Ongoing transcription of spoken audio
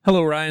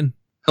Hello, Ryan.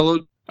 Hello,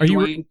 Are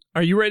Dwayne.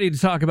 you ready to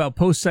talk about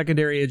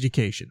post-secondary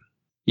education?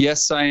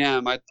 Yes, I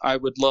am. I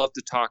would love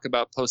to talk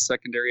about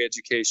post-secondary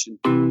education.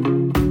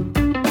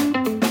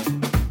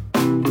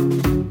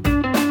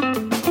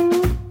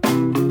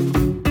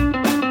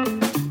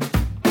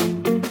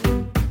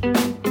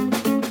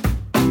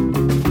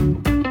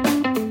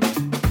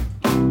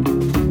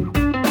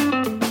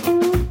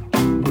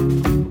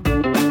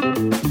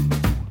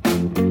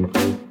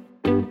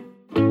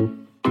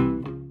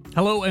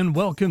 Hello and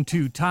welcome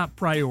to Top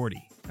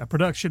Priority, a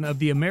production of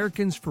the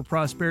Americans for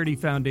Prosperity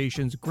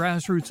Foundation's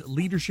Grassroots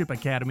Leadership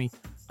Academy.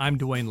 I'm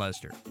Dwayne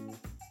Lester.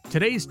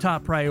 Today's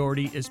top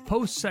priority is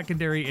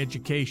post-secondary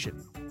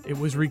education. It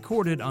was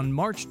recorded on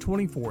March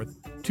 24th,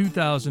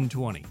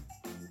 2020.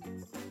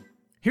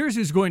 Here's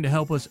who's going to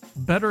help us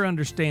better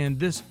understand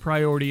this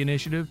priority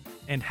initiative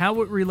and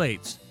how it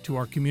relates to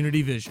our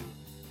community vision.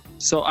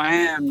 So I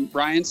am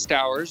Ryan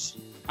Stowers.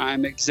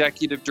 I'm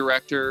Executive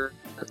Director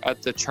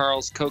at the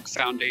Charles Koch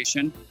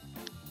Foundation,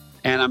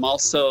 and I'm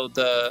also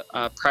the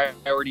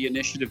Priority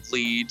Initiative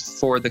Lead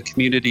for the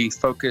community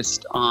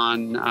focused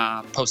on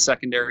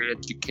post-secondary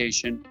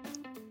education.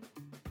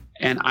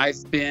 And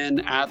I've been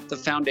at the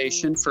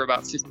foundation for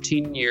about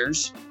 15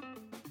 years.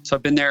 So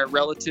I've been there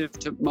relative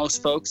to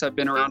most folks. I've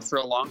been around for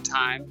a long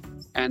time,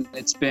 and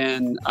it's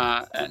been,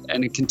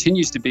 and it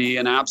continues to be,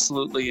 an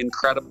absolutely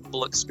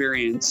incredible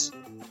experience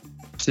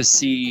to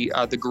see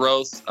the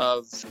growth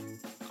of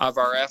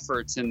our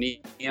efforts and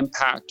the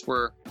impact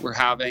we're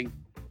having.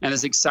 And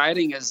as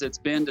exciting as it's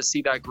been to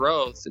see that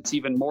growth, it's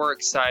even more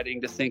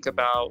exciting to think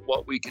about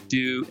what we could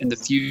do in the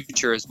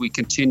future as we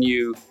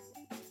continue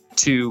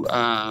to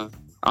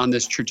on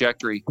this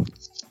trajectory.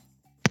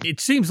 It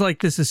seems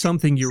like this is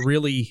something you're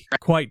really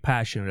quite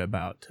passionate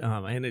about,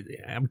 and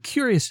I'm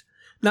curious.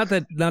 Not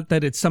that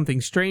it's something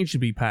strange to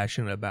be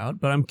passionate about,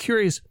 but I'm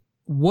curious,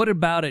 what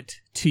about it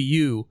to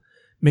you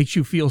makes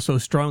you feel so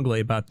strongly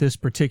about this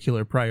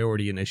particular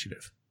priority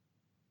initiative?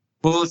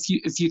 Well,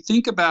 if you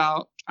think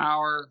about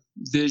our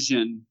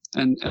vision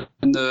and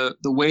the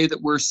way that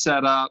we're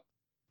set up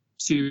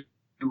to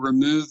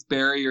remove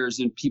barriers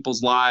in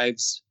people's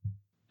lives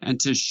and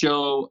to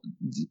show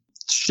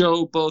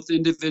both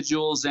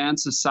individuals and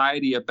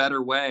society a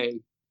better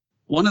way,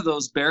 one of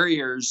those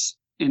barriers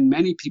in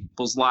many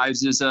people's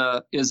lives is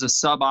a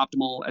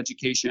suboptimal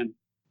education,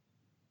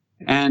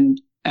 and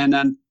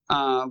then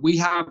we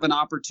have an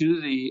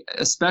opportunity,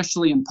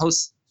 especially in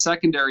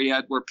post-secondary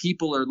ed, where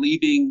people are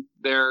leaving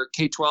their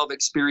K-12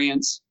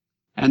 experience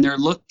and they're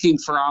looking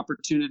for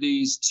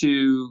opportunities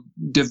to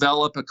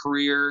develop a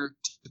career,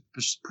 to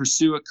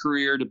pursue a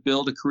career, to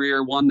build a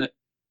career, one that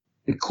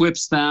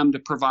equips them to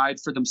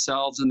provide for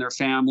themselves and their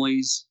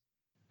families,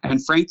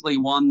 and frankly,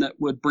 one that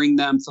would bring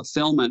them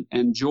fulfillment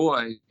and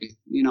joy.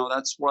 You know,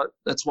 that's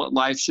what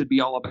life should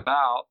be all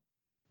about.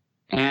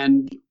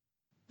 And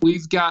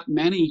we've got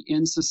many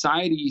in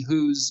society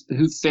who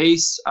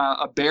face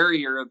a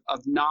barrier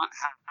of not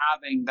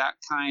having that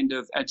kind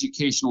of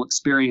educational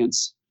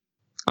experience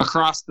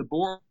across the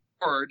board,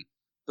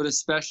 but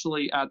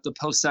especially at the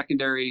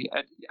post-secondary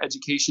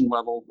education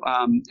level.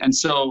 And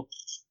so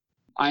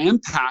I am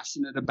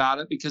passionate about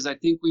it because I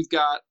think we've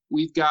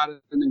got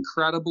an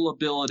incredible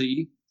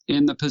ability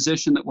in the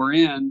position that we're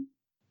in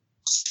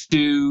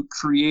to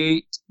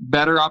create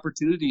better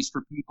opportunities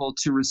for people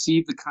to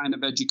receive the kind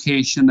of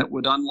education that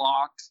would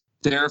unlock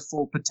their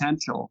full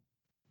potential.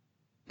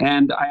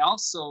 And I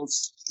also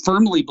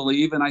firmly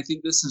believe, and I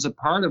think this is a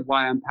part of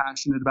why I'm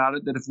passionate about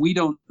it, that if we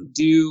don't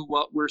do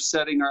what we're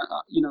setting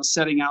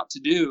out to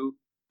do,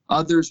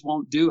 others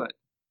won't do it,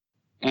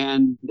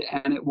 and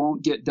it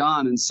won't get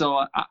done. And so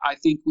I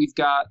think we've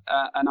got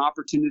an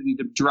opportunity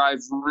to drive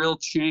real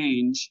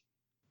change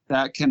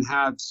that can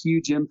have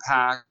huge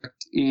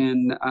impact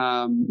in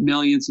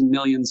millions and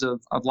millions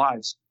of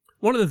lives.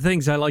 One of the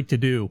things I like to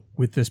do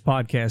with this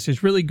podcast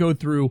is really go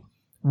through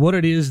what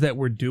it is that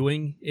we're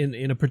doing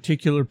in a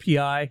particular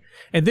PI,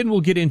 and then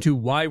we'll get into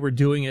why we're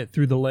doing it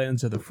through the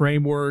lens of the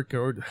framework,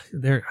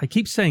 I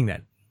keep saying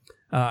that.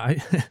 I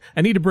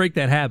need to break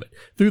that habit,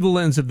 through the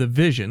lens of the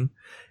vision,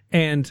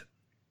 and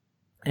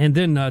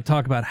then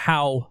talk about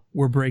how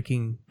we're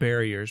breaking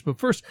barriers. But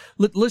first,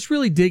 let's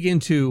really dig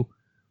into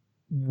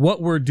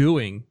what we're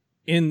doing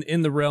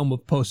in the realm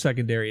of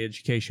post-secondary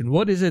education.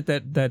 What is it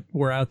that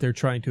we're out there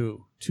trying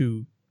to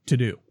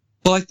do?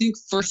 Well, I think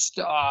first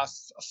off,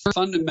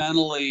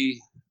 fundamentally,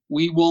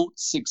 we won't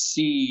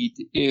succeed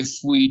if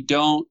we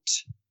don't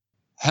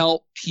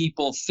help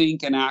people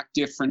think and act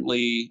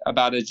differently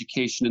about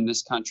education in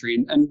this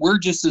country. And we're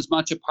just as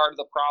much a part of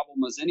the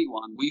problem as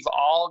anyone. We've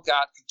all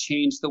got to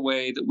change the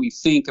way that we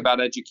think about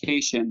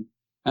education.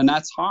 And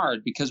that's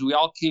hard because we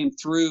all came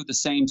through the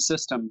same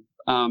system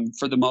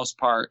for the most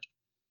part.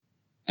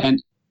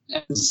 And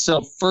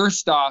so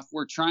first off,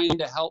 we're trying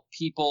to help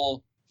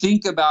people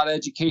think about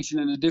education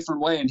in a different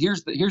way. And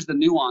here's the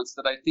nuance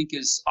that I think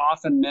is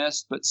often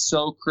missed, but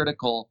so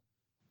critical.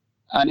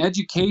 An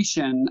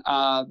education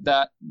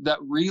that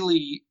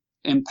really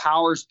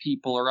empowers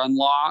people or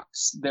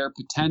unlocks their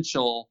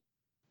potential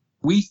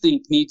we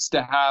think needs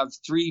to have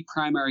three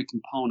primary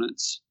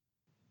components.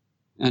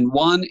 And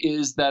one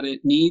is that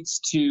it needs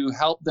to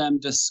help them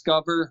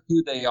discover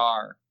who they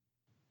are.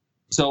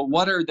 So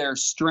what are their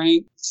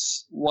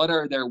strengths? What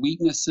are their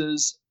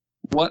weaknesses?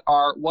 What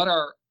are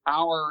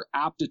our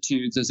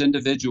aptitudes as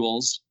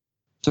individuals?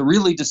 So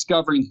really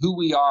discovering who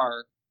we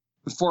are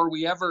before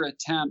we ever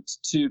attempt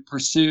to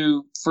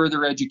pursue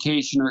further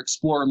education or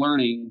explore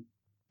learning,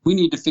 we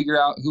need to figure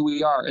out who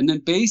we are. And then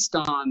based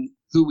on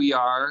who we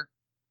are,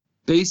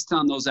 based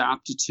on those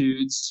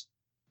aptitudes,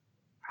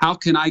 how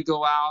can I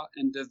go out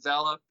and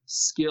develop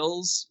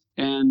skills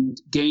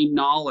and gain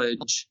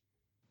knowledge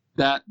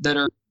that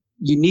are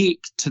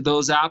unique to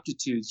those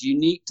aptitudes,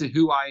 unique to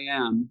who I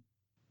am?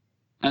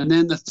 And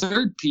then the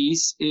third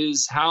piece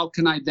is how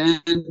can I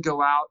then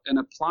go out and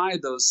apply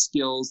those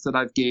skills that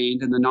I've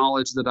gained and the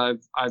knowledge that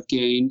I've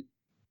gained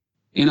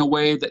in a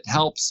way that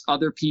helps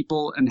other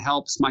people and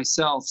helps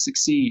myself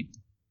succeed.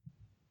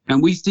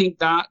 And we think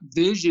that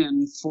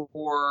vision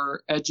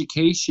for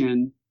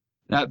education,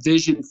 that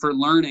vision for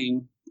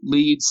learning,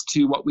 leads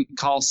to what we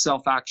call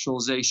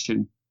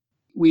self-actualization.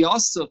 We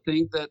also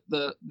think that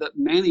that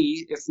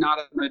many, if not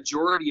a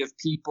majority of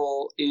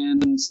people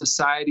in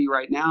society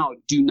right now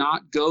do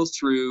not go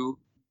through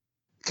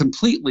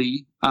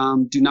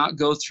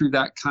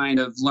that kind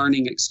of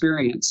learning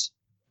experience.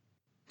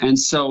 And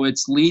so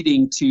it's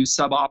leading to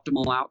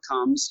suboptimal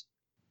outcomes.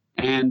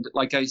 And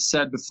like I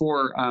said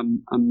before,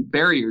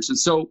 barriers. And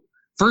so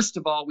first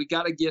of all, we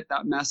got to get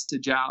that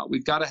message out.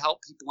 We've got to help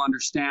people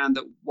understand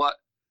that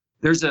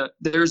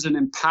there's an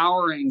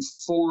empowering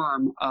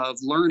form of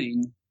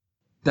learning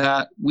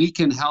that we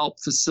can help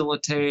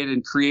facilitate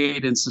and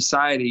create in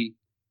society.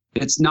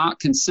 It's not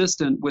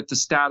consistent with the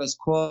status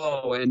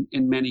quo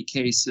in many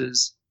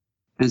cases.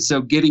 And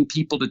so getting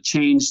people to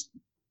change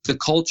the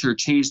culture,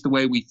 change the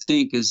way we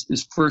think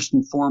is first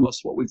and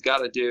foremost what we've got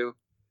to do.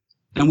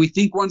 And we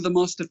think one of the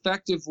most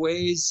effective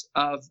ways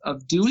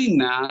of doing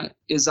that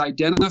is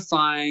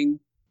identifying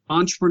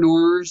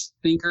entrepreneurs,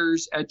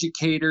 thinkers,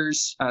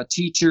 educators,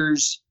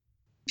 teachers,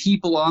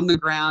 people on the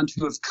ground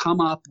who have come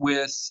up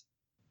with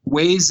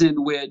ways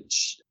in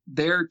which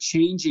they're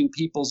changing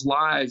people's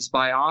lives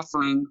by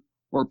offering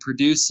or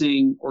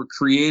producing or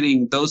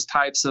creating those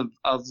types of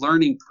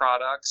learning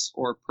products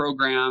or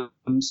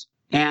programs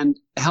and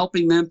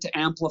helping them to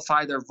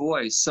amplify their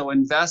voice. So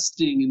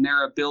investing in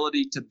their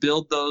ability to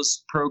build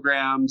those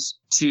programs,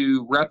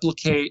 to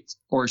replicate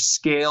or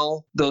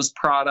scale those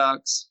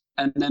products,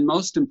 and then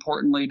most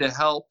importantly, to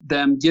help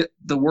them get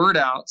the word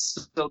out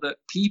so that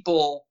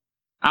people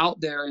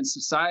out there in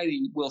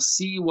society will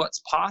see what's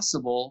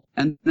possible,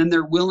 and then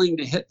they're willing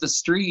to hit the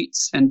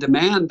streets and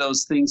demand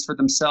those things for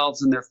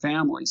themselves and their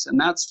families. And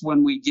that's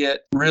when we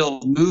get real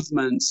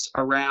movements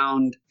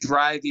around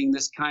driving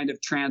this kind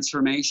of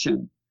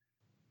transformation.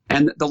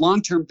 And the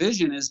long-term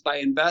vision is by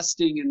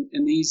investing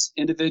in these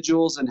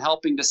individuals and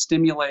helping to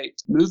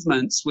stimulate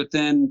movements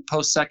within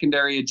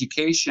post-secondary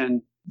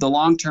education. The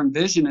long-term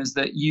vision is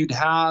that you'd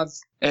have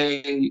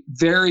a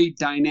very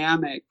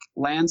dynamic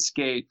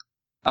landscape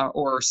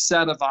or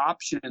set of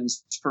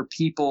options for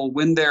people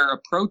when they're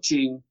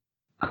approaching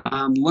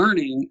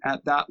learning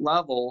at that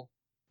level.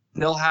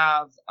 They'll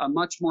have a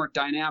much more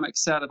dynamic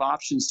set of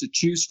options to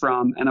choose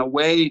from and a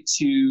way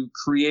to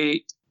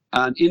create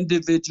an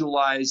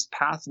individualized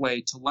pathway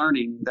to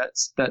learning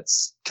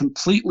that's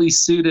completely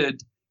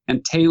suited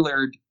and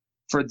tailored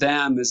for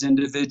them as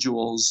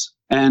individuals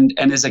and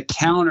is a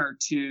counter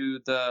to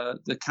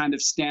the kind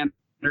of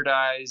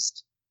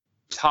standardized,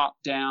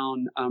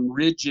 top-down,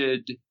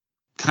 rigid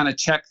kind of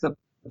check the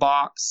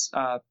box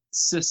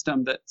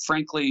system that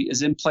frankly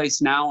is in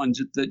place now and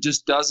that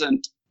just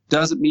doesn't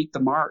meet the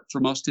mark for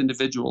most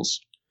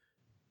individuals.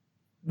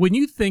 When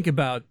you think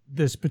about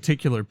this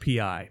particular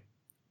PI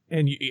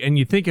and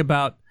you think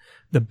about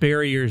the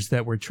barriers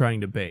that we're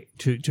trying to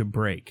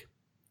break,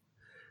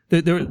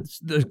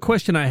 the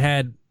question I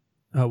had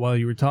while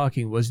you were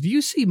talking was, do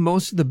you see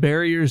most of the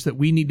barriers that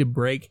we need to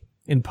break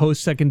in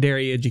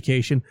post-secondary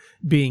education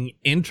being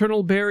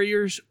internal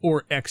barriers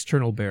or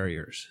external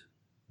barriers?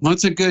 Well,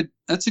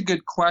 that's a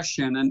good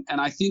question, and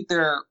I think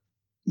there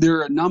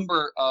are a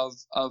number of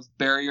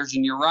barriers,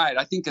 and you're right.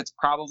 I think it's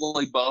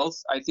probably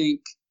both. I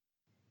think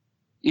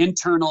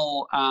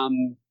internal,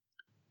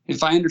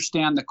 if I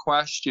understand the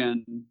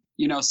question,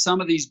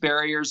 some of these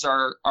barriers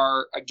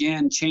are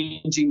again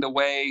changing the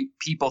way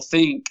people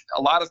think.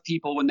 A lot of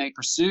people, when they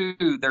pursue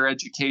their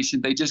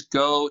education, they just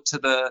go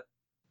to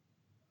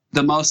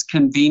the most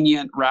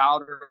convenient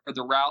route, or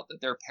the route that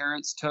their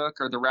parents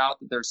took, or the route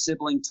that their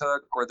sibling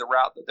took, or the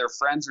route that their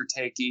friends are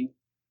taking.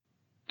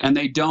 And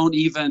they don't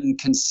even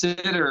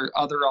consider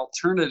other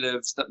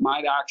alternatives that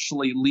might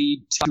actually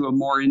lead to a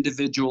more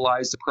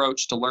individualized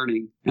approach to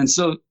learning. And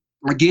so,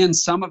 again,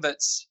 some of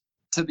it's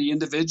to the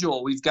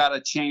individual. We've got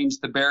to change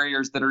the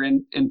barriers that are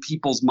in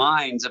people's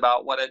minds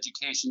about what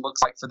education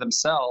looks like for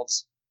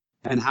themselves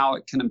and how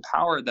it can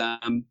empower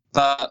them.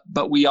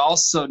 But we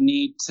also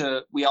need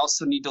to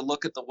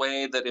look at the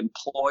way that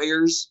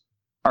employers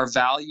are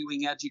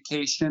valuing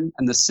education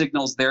and the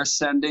signals they're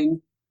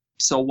sending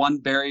So one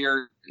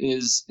barrier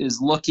is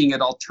looking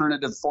at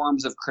alternative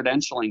forms of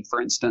credentialing.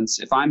 For instance,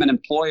 if I'm an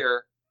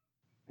employer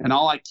and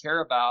all I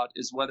care about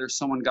is whether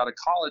someone got a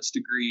college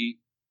degree,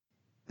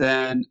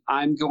 then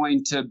I'm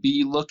going to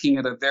be looking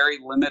at a very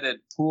limited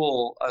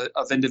pool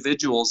of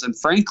individuals. And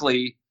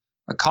frankly,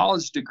 a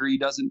college degree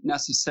doesn't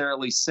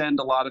necessarily send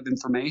a lot of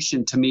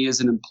information to me as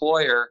an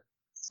employer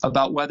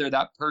about whether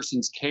that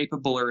person's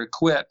capable or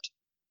equipped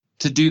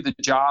to do the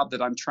job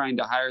that I'm trying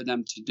to hire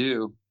them to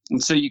do.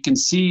 And so you can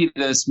see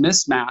this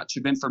mismatch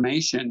of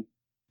information.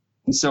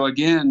 And so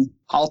again,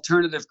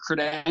 alternative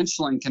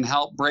credentialing can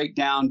help break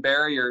down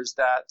barriers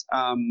that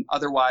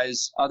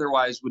otherwise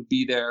would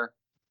be there.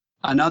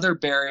 Another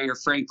barrier,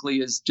 frankly,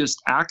 is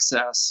just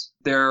access.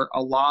 There are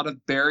a lot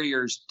of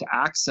barriers to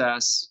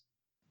access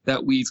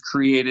that we've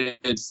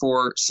created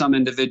for some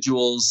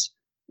individuals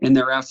in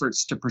their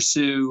efforts to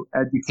pursue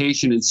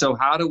education. And so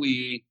how do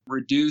we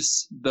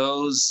reduce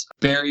those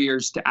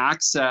barriers to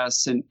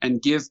access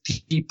and give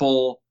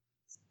people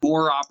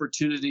more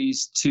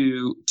opportunities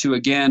to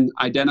again,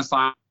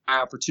 identify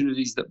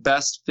opportunities that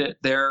best fit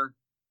their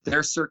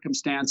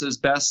circumstances,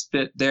 best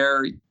fit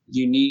their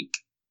unique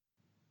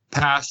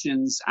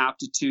passions,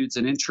 aptitudes,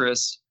 and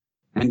interests,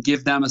 and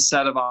give them a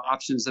set of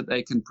options that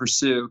they can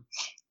pursue.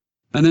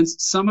 And then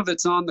some of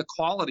it's on the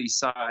quality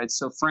side.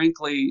 So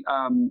frankly,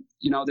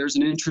 there's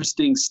an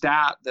interesting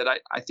stat that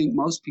I think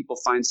most people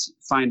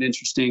find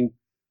interesting.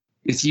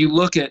 If you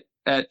look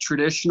at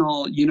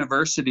traditional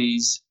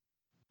universities,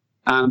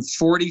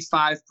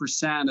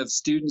 45% of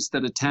students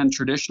that attend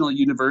traditional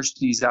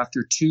universities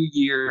after 2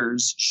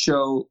 years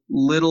show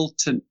little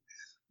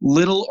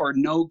or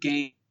no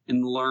gain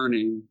in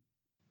learning.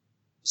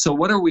 So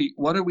what are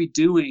we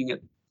doing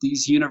at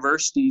these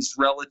universities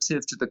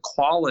relative to the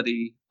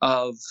quality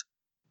of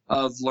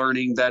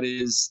learning that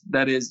is,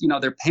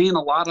 they're paying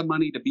a lot of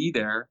money to be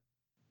there,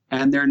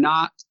 and they're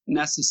not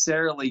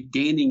necessarily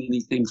gaining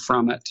anything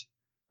from it,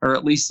 or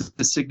at least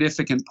a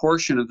significant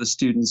portion of the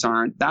students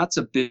aren't. That's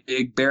a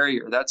big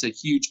barrier. That's a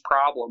huge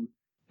problem.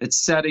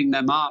 It's setting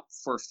them up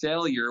for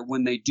failure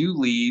when they do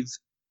leave.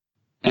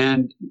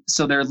 And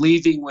so they're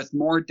leaving with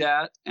more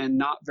debt and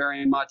not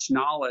very much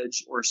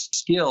knowledge or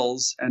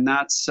skills. And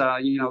that's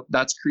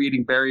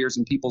creating barriers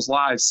in people's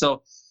lives.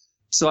 So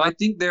I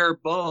think they're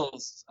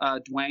both,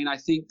 Dwayne. I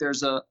think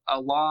there's a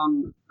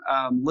long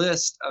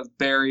list of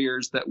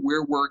barriers that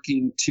we're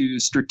working to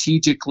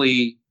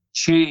strategically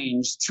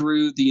change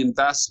through the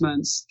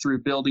investments, through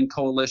building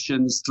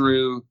coalitions,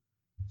 through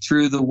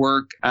the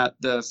work at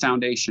the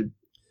foundation.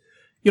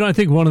 I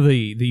think one of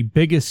the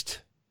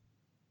biggest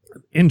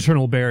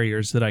internal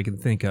barriers that I can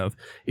think of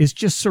is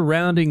just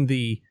surrounding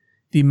the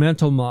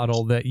mental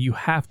model that you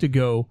have to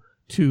go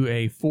to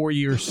a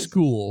 4-year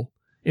school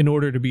in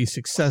order to be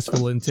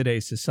successful in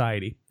today's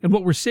society. And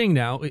what we're seeing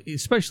now,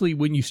 especially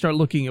when you start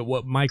looking at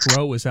what Mike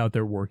Rowe is out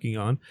there working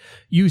on,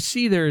 you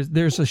see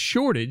there's a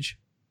shortage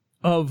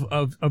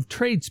of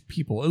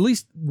tradespeople, at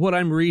least what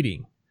I'm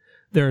reading.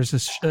 There's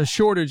a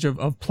shortage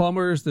of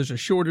plumbers. There's a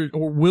shortage,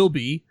 or will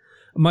be.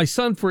 My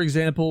son, for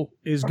example,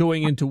 is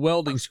going into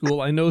welding school.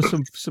 I know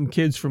some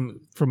kids from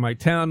my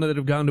town that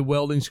have gone to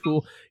welding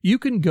school. You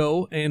can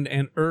go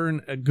and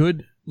earn a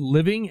good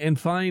living and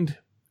find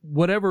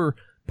whatever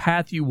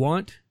path you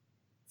want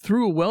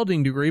through a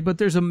welding degree, but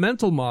there's a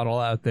mental model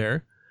out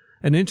there,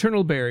 an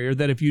internal barrier,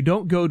 that if you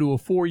don't go to a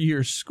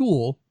 4-year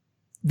school,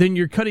 then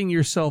you're cutting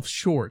yourself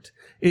short.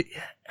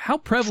 How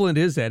prevalent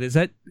is that? Is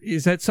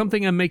that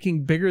something I'm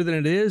making bigger than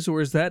it is,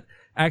 or is that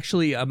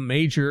actually a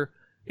major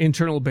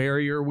internal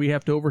barrier we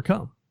have to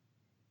overcome?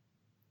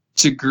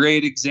 It's a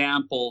great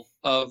example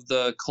of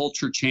the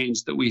culture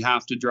change that we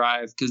have to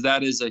drive, because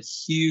that is a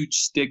huge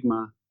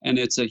stigma and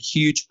it's a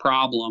huge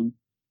problem.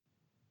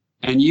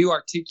 And you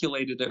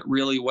articulated it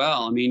really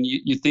well. I mean,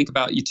 you think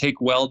about, you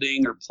take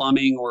welding or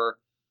plumbing or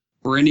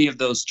any of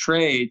those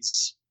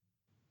trades.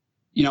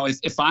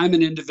 If I'm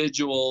an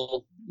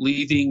individual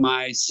leaving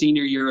my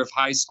senior year of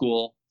high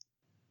school,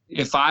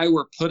 if I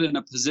were put in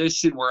a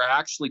position where I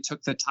actually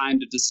took the time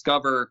to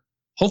discover,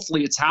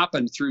 hopefully it's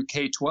happened through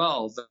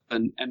K-12.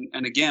 And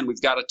again,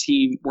 we've got a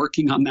team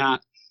working on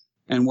that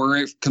and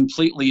we're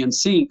completely in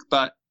sync.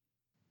 But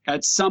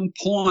at some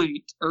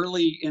point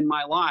early in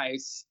my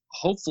life,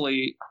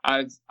 hopefully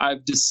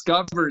I've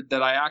discovered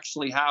that I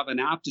actually have an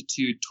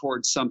aptitude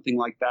towards something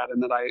like that,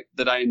 and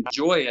that I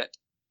enjoy it.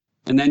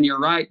 And then you're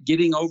right,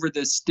 getting over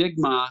this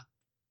stigma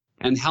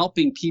and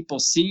helping people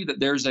see that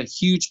there's a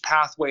huge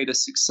pathway to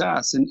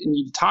success. And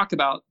you talk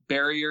about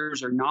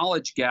barriers or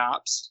knowledge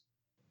gaps.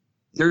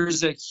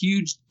 There's a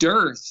huge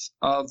dearth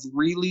of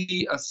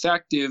really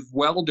effective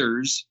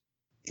welders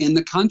in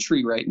the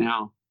country right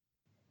now.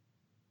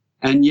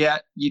 And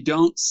yet you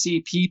don't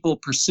see people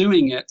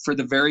pursuing it for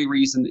the very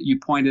reason that you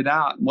pointed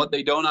out. And what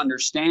they don't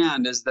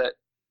understand is that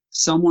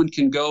someone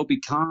can go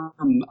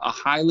become a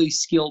highly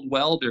skilled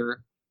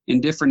welder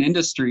in different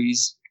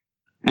industries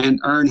and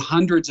earn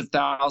hundreds of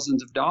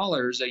thousands of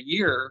dollars a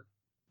year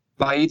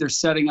by either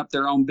setting up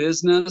their own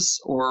business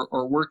or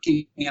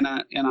working in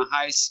a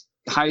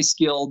high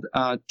skilled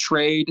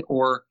trade,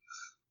 or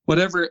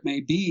whatever it may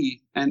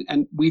be.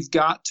 And we've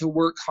got to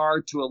work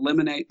hard to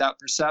eliminate that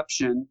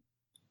perception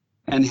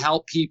and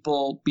help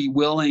people be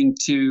willing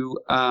to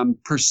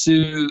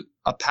pursue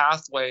a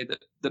pathway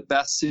that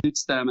best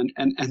suits them,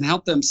 and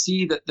help them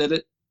see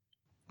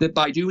that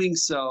by doing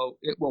so,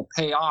 it will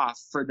pay off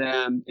for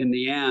them in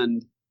the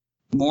end,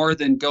 more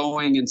than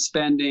going and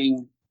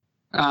spending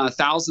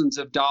thousands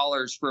of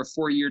dollars for a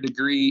 4-year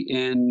degree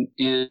in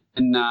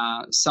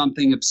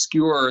something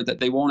obscure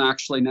that they won't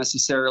actually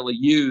necessarily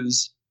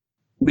use.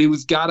 I mean,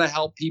 we've got to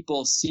help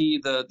people see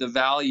the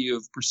value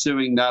of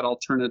pursuing that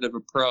alternative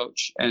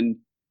approach, and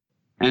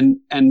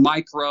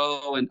Mike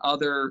Rowe and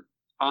other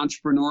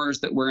entrepreneurs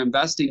that we're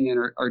investing in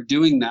are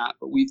doing that,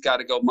 but we've got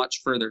to go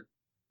much further.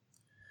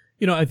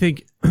 I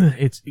think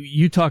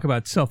you talk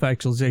about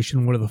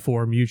self-actualization, one of the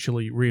 4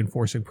 mutually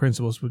reinforcing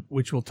principles,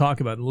 which we'll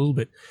talk about in a little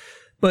bit.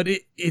 But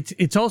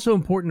it's also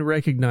important to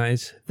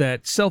recognize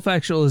that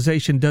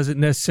self-actualization doesn't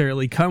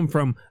necessarily come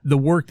from the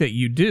work that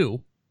you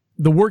do.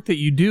 The work that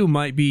you do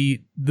might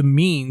be the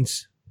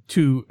means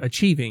to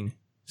achieving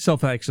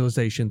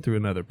self-actualization through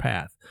another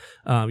path.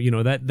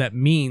 That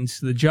means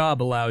the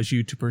job allows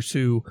you to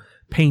pursue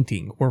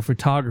painting or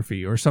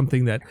photography or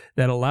something that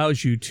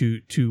allows you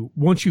to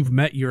once you've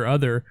met your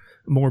other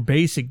more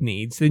basic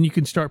needs, then you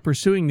can start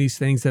pursuing these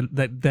things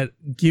that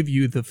give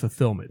you the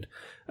fulfillment.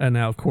 And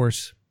now, of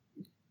course,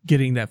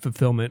 getting that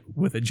fulfillment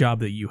with a job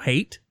that you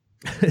hate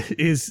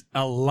is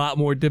a lot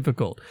more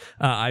difficult.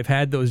 I've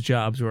had those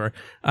jobs where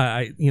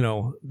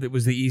it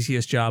was the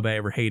easiest job I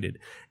ever hated.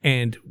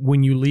 And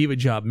when you leave a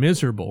job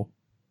miserable,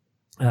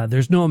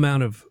 there's no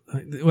amount of,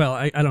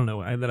 I don't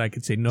know that I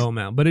could say no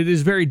amount, but it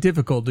is very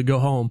difficult to go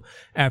home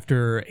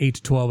after 8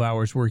 to 12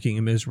 hours working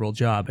a miserable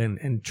job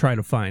and try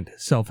to find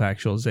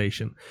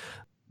self-actualization.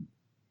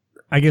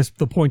 I guess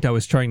the point I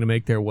was trying to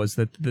make there was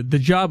that the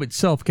job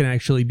itself can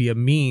actually be a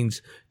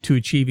means to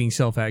achieving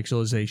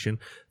self-actualization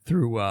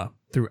through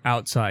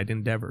outside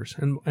endeavors.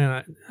 And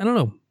I don't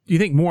know, do you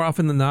think more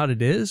often than not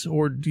it is,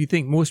 or do you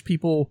think most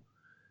people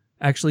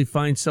actually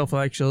find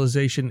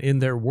self-actualization in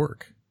their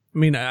work? I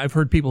mean, I've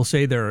heard people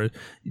say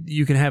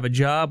you can have a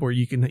job, or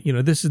you can,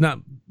 this is not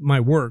my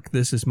work,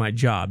 this is my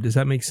job. Does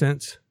that make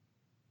sense?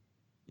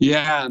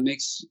 Yeah, it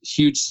makes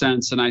huge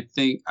sense. And I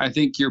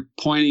think you're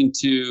pointing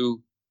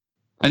to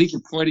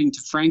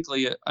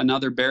frankly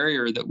another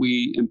barrier that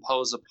we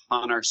impose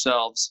upon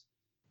ourselves.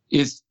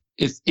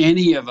 If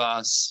any of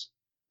us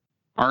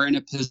are in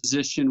a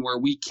position where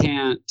we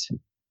can't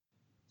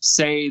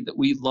say that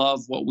we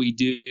love what we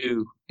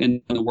do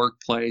in the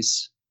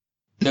workplace,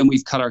 then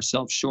we've cut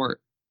ourselves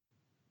short.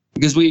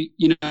 Because we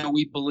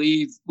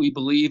believe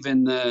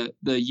in the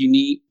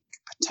unique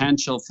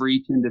potential for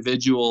each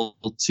individual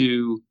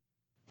to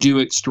do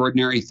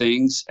extraordinary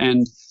things,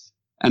 and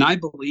I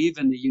believe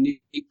in the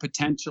unique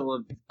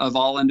potential of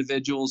all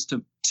individuals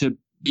to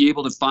be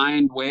able to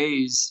find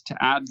ways to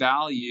add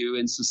value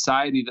in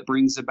society that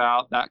brings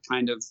about that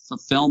kind of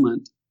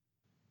fulfillment.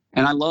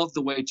 And I love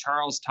the way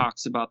Charles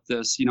talks about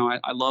this.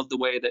 I love the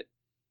way that,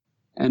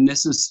 and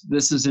this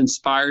has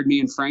inspired me,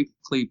 and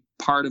frankly,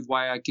 part of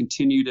why I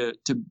continue to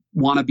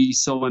want to be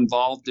so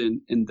involved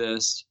in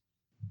this.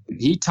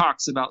 He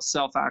talks about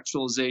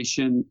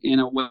self-actualization in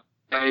a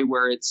way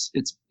where it's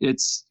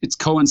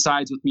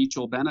coincides with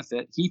mutual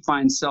benefit. He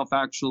finds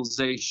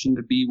self-actualization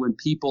to be when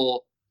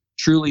people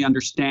truly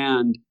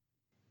understand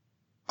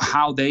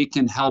how they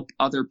can help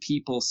other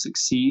people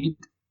succeed.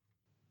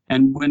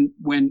 And when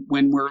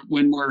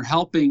we're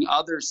helping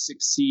others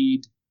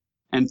succeed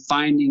and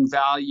finding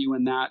value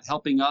in that,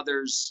 helping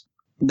others,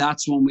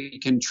 that's when we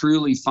can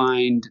truly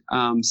find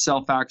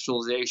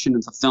self-actualization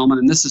and fulfillment.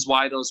 And this is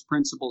why those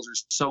principles are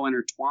so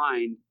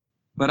intertwined.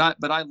 But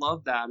I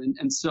love that.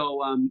 And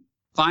so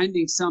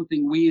finding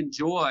something we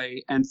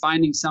enjoy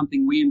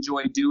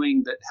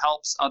doing that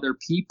helps other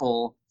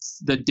people,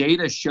 the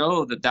data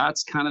show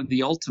that's kind of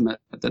the ultimate,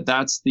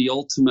 that's the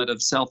ultimate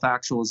of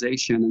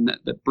self-actualization, and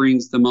that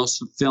brings the most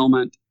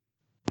fulfillment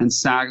and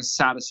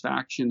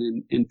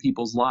satisfaction in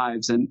people's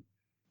lives. And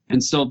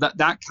so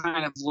that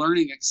kind of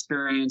learning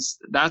experience,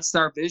 that's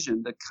our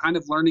vision, the kind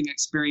of learning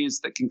experience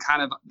that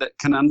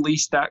can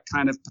unleash that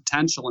kind of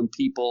potential in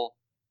people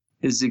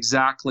is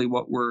exactly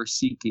what we're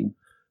seeking.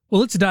 Well,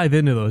 let's dive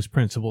into those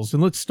principles,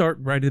 and let's start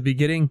right at the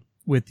beginning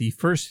with the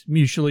first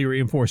mutually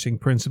reinforcing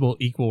principle,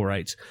 equal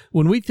rights.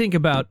 When we think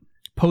about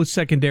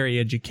post-secondary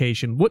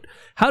education,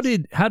 how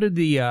did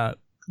the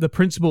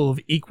principle of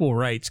equal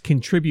rights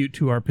contribute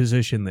to our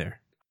position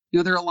there?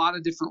 There are a lot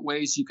of different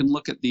ways you can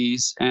look at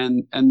these,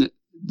 and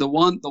the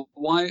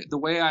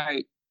way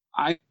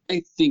I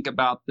think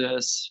about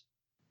this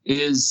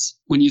is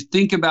when you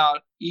think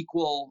about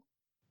equal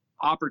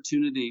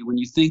opportunity, when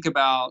you think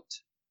about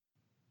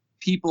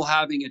people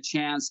having a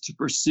chance to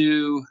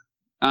pursue,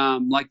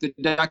 like the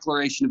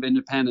Declaration of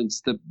Independence,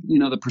 the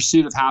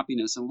pursuit of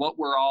happiness, and what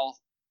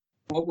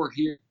we're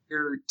here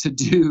to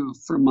do,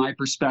 from my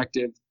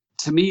perspective,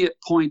 to me, it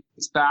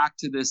points back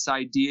to this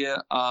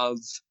idea of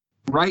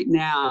right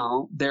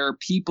now there are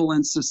people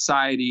in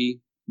society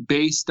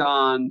based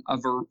on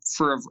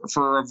for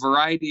a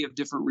variety of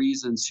different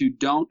reasons who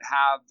don't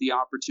have the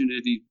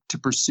opportunity to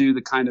pursue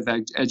the kind of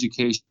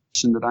education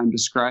that I'm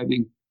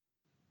describing.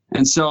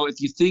 And so if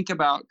you think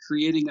about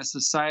creating a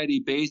society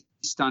based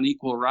on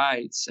equal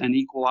rights and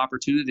equal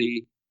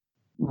opportunity,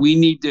 we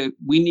need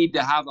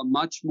to have a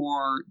much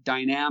more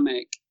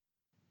dynamic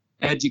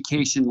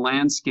education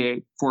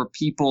landscape for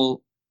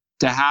people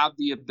to have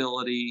the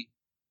ability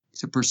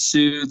to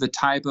pursue the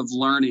type of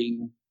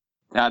learning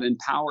that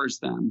empowers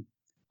them,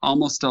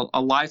 almost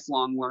a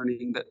lifelong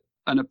learning, that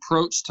an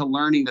approach to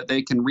learning that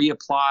they can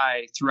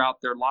reapply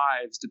throughout their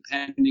lives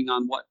depending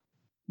on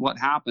what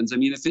happens. I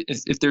mean,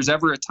 if there's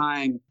ever a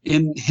time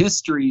in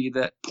history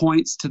that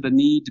points to the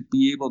need to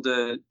be able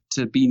to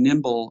be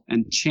nimble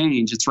and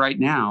change, it's right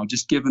now,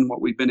 just given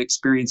what we've been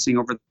experiencing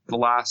over the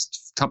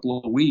last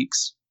couple of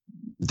weeks.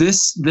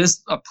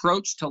 This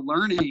approach to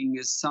learning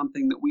is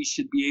something that we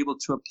should be able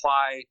to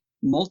apply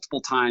multiple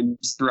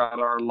times throughout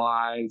our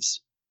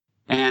lives.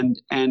 And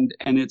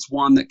it's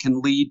one that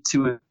can lead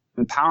to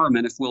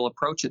empowerment if we'll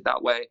approach it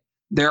that way.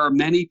 There are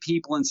many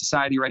people in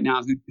society right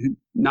now who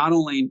not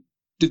only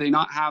do they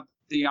not have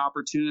the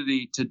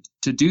opportunity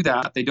to do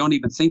that, they don't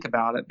even think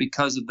about it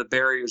because of the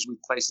barriers we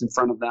place in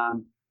front of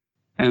them.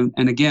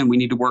 And again, we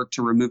need to work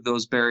to remove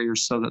those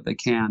barriers so that they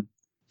can.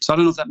 So I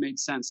don't know if that made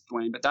sense,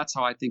 Dwayne, but that's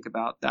how I think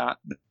about that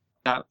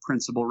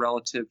principle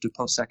relative to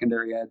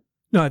post-secondary ed.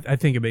 No, I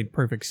think it made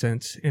perfect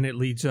sense, and it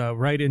leads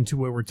right into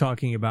where we're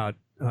talking about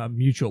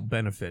mutual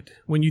benefit.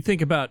 When you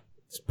think about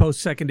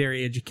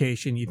post-secondary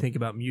education, you think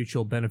about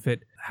mutual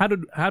benefit. How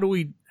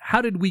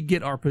did we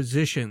get our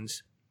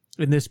positions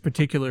in this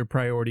particular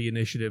priority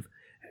initiative,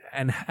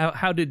 and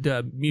how did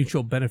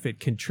mutual benefit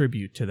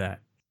contribute to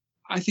that?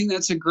 I think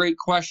that's a great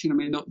question. I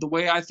mean, the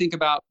way I think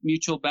about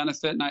mutual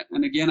benefit,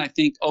 and again, I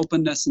think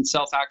openness and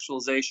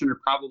self-actualization are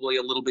probably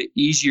a little bit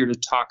easier to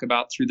talk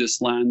about through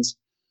this lens.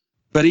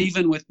 But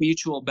even with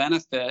mutual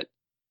benefit,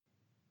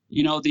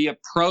 the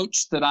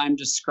approach that I'm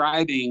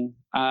describing,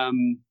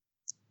 the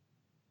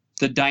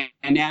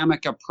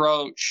dynamic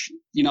approach,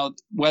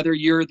 whether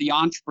you're the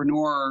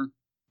entrepreneur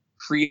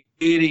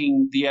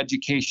creating the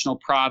educational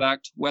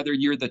product, whether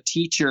you're the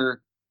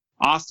teacher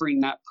offering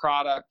that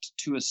product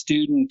to a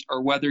student,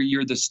 or whether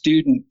you're the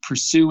student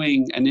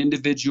pursuing an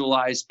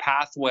individualized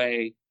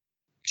pathway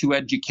to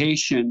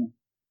education,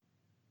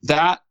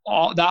 that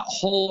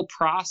whole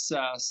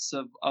process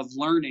of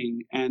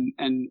learning and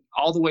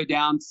all the way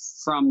down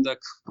from the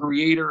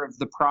creator of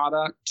the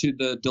product to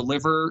the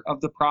deliverer of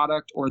the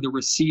product or the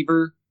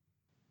receiver,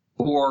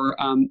 or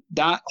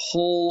that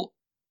whole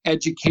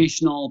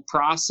educational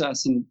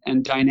process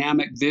and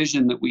dynamic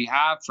vision that we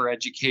have for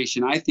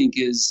education, I think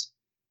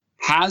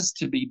has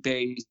to be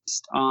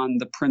based on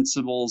the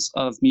principles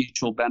of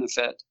mutual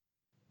benefit,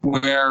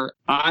 where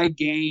I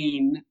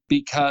gain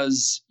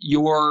because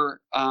you're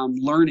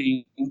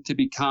learning to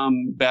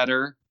become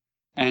better,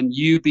 and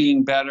you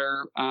being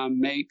better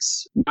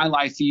makes my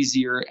life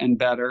easier and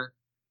better.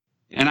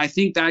 And I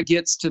think that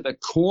gets to the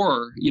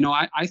core.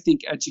 I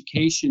think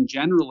education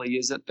generally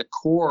is at the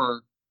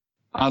core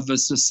of a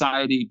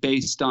society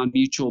based on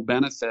mutual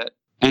benefit,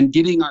 and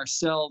getting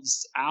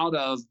ourselves out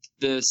of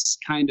this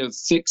kind of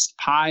fixed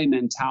pie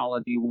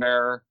mentality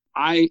where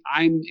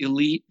I'm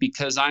elite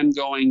because I'm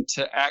going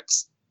to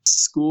X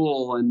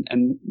school,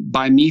 and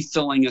by me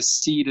filling a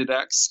seat at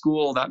X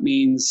school, that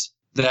means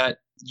that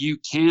you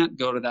can't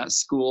go to that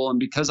school, and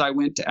because I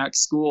went to X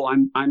school,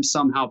 I'm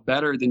somehow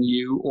better than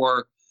you.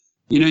 Or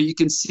you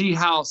can see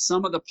how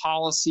some of the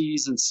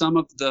policies and some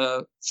of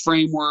the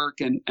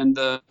framework and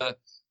the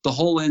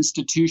whole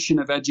institution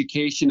of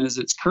education as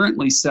it's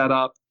currently set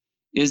up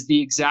is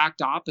the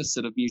exact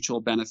opposite of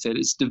mutual benefit.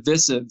 It's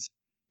divisive,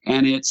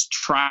 and it's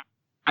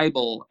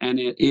tribal, and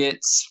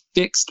it's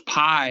fixed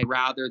pie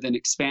rather than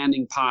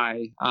expanding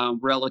pie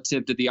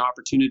relative to the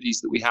opportunities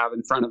that we have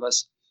in front of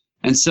us.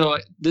 And so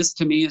this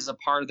to me is a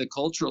part of the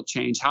cultural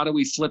change. How do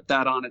we flip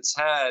that on its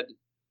head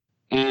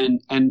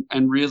and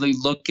really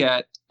look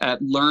at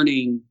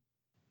learning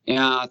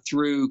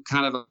through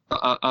kind of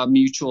a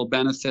mutual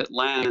benefit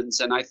lens?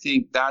 And I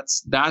think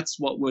that's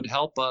what would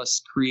help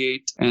us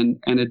create and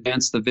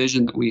advance the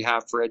vision that we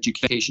have for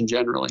education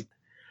generally.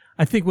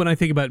 I think when I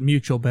think about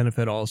mutual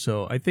benefit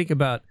also, I think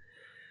about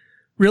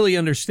really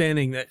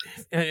understanding that,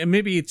 and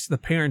maybe it's the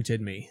parent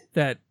in me,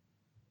 that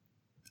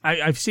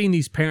I've seen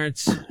these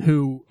parents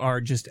who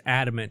are just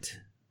adamant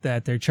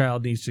that their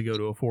child needs to go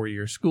to a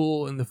 4-year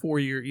school, and the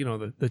 4-year,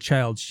 the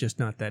child's just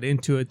not that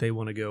into it. They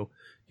want to go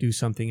do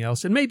something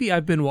else. And maybe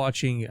I've been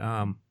watching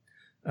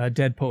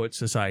Dead Poet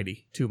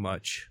Society too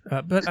much,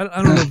 but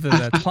I don't know if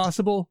that's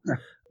possible.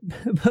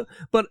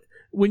 but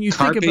when you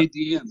think about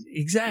diem,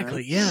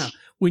 exactly, right? Yeah,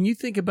 when you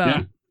think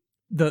about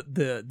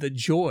the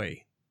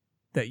joy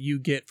that you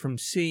get from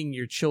seeing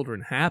your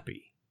children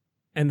happy,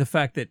 and the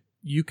fact that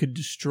you could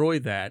destroy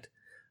that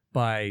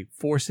by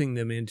forcing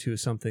them into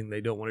something they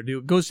don't want to do,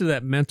 it goes to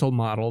that mental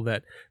model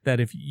that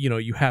if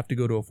you have to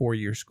go to a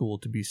 4-year school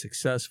to be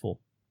successful.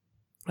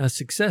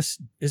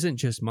 Success isn't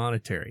just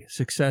monetary.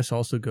 Success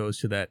also goes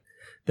to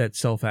that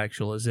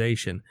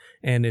self-actualization.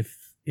 And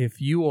if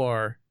if you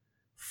are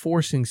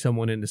forcing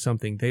someone into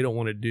something they don't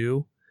want to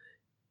do,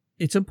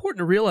 it's important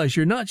to realize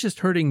you're not just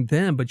hurting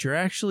them, but you're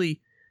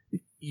actually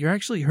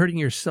hurting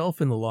yourself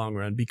in the long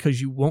run,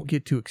 because you won't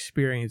get to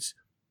experience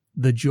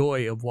the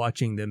joy of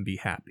watching them be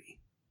happy.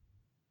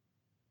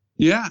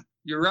 Yeah,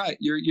 you're right.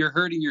 You're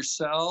hurting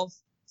yourself.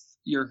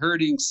 You're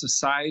hurting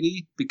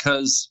society,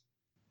 because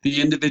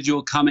the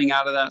individual coming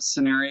out of that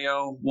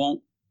scenario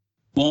won't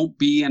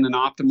be in an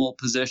optimal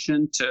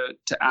position to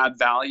add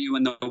value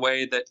in the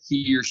way that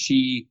he or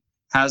she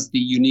has the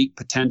unique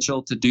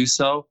potential to do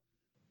so.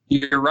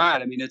 You're right.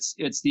 I mean, it's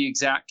the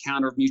exact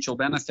counter of mutual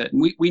benefit.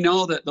 And we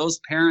know that those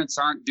parents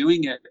aren't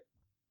doing it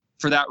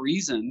for that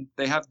reason.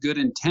 They have good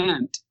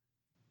intent,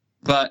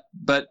 but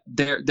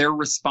they're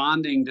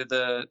responding to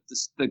the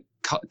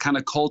kind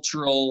of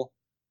cultural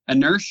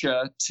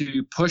inertia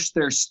to push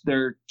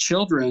their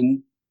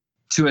children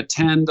to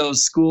attend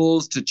those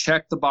schools, to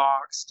check the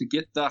box, to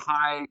get the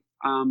high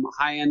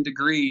end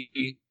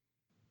degree,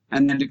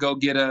 and then to go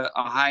get a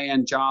high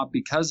end job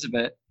because of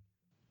it.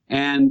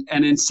 And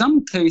in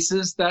some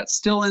cases, that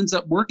still ends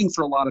up working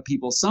for a lot of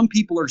people. Some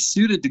people are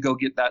suited to go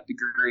get that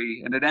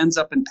degree, and it ends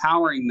up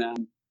empowering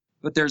them.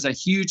 But there's a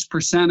huge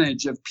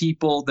percentage of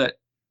people that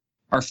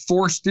are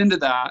forced into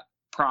that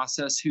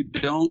process who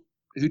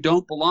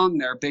don't belong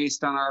there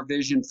based on our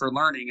vision for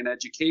learning and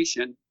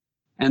education.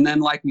 And then,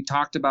 like we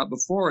talked about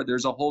before,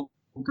 there's a whole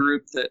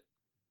group that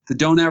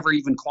don't ever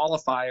even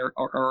qualify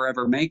or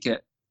ever make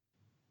it.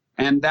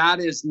 And that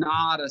is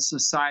not a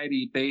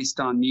society based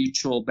on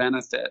mutual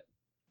benefit,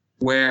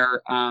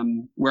 where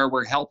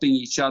we're helping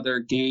each other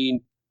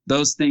gain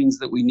those things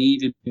that we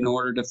need in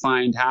order to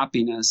find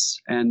happiness.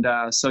 And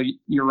so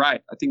you're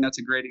right. I think that's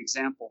a great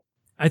example.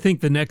 I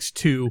think the next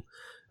two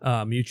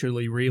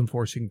mutually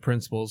reinforcing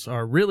principles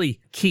are really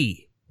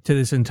key to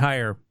this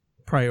entire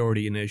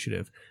priority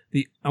initiative.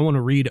 I want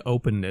to read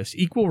openness.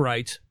 Equal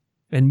rights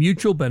and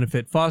mutual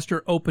benefit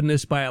foster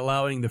openness by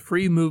allowing the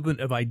free movement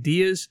of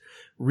ideas,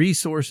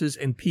 resources,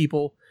 and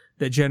people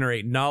that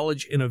generate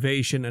knowledge,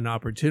 innovation, and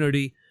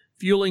opportunity,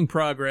 fueling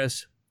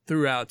progress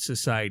throughout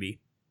society.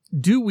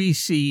 Do we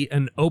see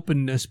an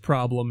openness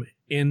problem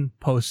in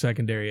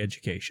post-secondary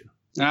education?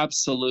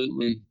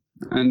 Absolutely.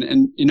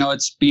 And you know,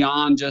 it's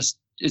beyond just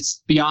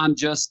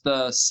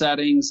the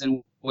settings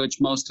in which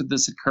most of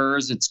this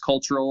occurs. It's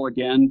cultural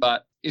again,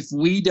 but if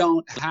we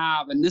don't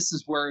have, and this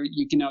is where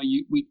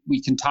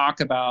we can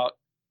talk about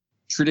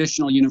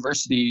traditional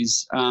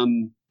universities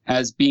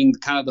as being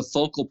kind of the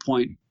focal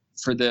point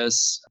for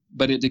this,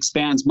 but it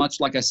expands much,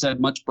 like I said,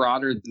 much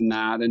broader than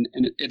that. And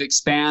it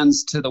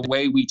expands to the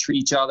way we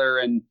treat each other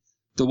and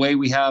the way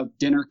we have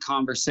dinner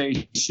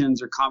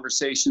conversations or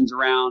conversations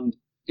around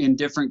in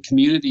different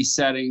community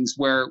settings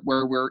where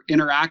we're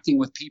interacting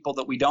with people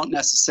that we don't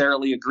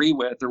necessarily agree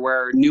with, or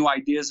where new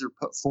ideas are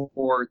put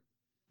forward.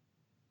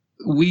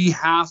 We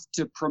have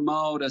to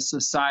promote a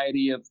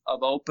society of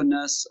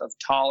openness, of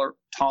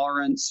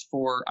tolerance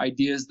for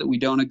ideas that we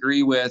don't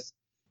agree with.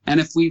 And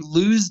if we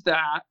lose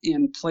that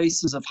in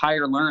places of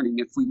higher learning,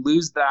 if we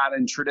lose that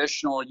in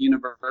traditional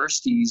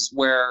universities,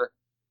 where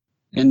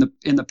in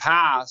the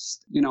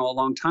past, a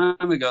long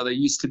time ago, they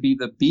used to be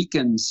the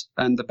beacons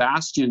and the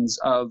bastions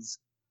of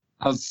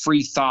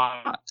free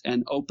thought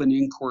and open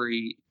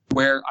inquiry,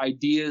 where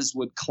ideas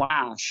would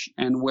clash,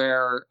 and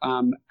where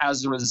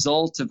as a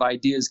result of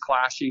ideas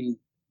clashing,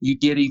 you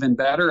get even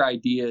better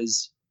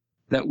ideas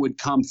that would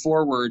come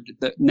forward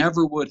that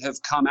never would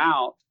have come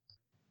out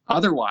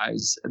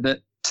otherwise, that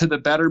to the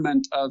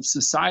betterment of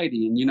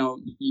society. And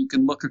you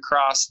can look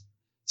across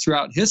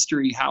throughout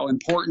history how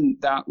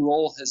important that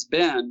role has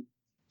been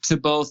to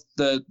both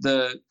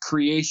the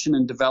creation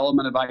and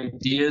development of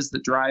ideas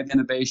that drive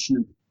innovation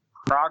and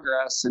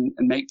progress and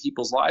make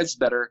people's lives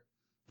better,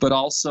 but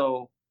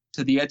also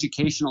to the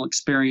educational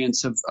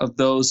experience of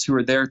those who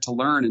are there to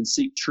learn and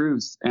seek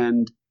truth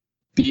and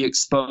be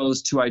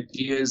exposed to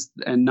ideas,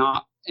 and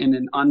not in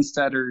an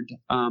unfettered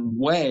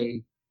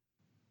way.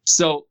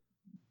 So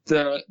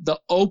the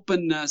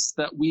openness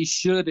that we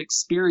should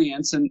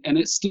experience, and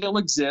it still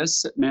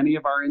exists at many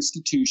of our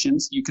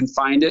institutions. You can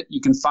find it.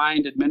 You can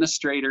find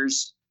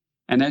administrators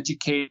and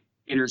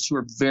educators who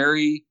are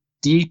very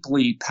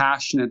deeply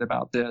passionate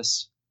about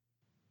this.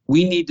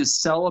 We need to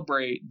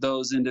celebrate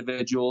those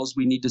individuals.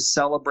 We need to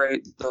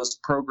celebrate those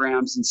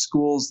programs and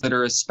schools that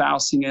are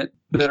espousing it,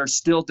 that are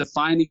still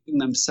defining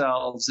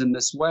themselves in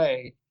this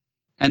way.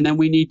 And then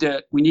we need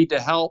to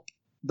help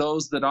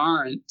those that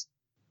aren't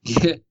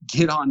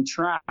get on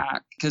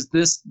track, because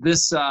this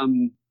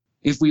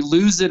if we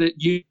lose it at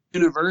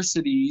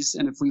universities,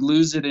 and if we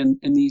lose it in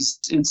these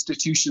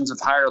institutions of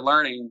higher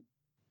learning,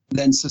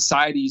 then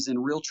society's in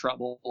real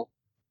trouble.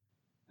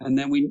 And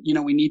then we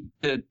need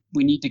to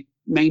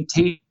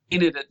maintain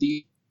it at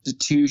the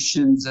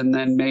institutions, and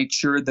then make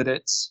sure that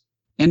it's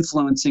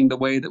influencing the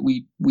way that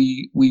we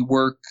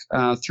work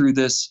through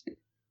this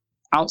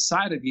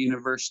outside of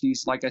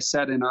universities, like I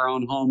said, in our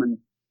own home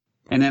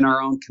and in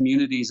our own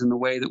communities, and the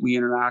way that we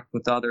interact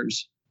with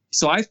others.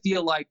 So I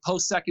feel like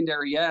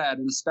post-secondary ed,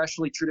 and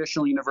especially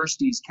traditional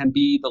universities, can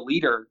be the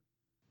leader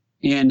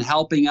in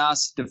helping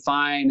us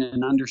define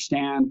and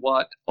understand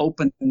what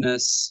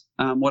openness,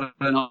 what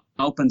an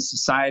open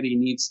society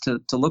needs to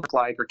look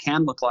like or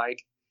can look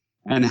like,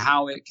 and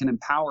how it can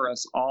empower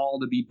us all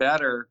to be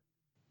better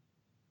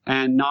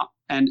and not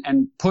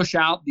and push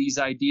out these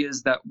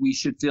ideas that we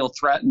should feel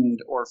threatened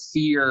or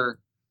fear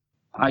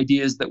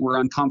ideas that we're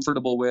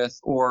uncomfortable with,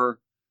 or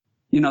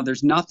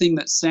there's nothing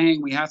that's saying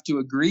we have to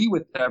agree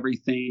with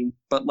everything,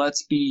 but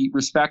let's be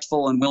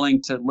respectful and willing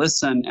to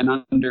listen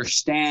and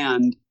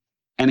understand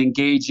and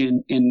engage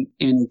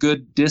in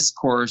good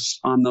discourse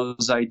on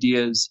those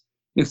ideas.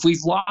 If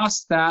we've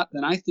lost that,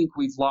 then I think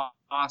we've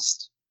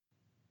lost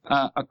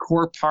a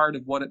core part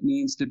of what it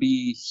means to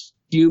be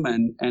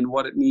human and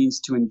what it means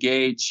to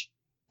engage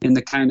in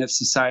the kind of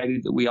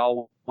society that we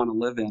all want to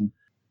live in.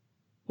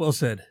 Well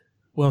said.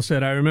 Well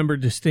said. I remember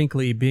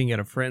distinctly being at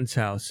a friend's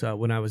house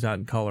when I was out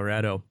in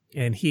Colorado,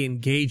 and he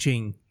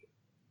engaging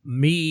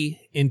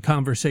me in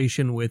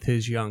conversation with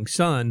his young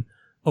son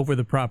over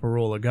the proper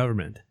role of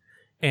government.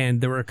 And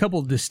there were a couple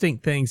of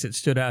distinct things that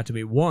stood out to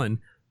me. One,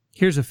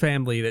 here's a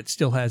family that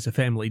still has a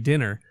family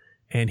dinner,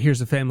 and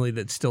here's a family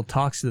that still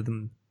talks to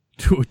them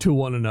to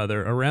one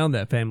another around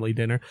that family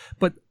dinner.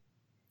 But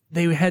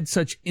they had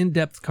such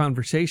in-depth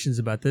conversations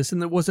about this,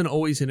 and there wasn't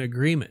always an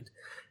agreement.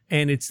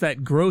 And it's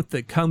that growth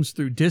that comes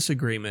through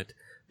disagreement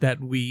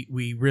that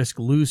we risk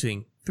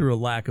losing through a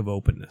lack of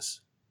openness.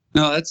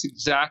 No, that's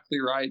exactly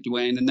right,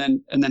 Dwayne. And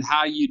then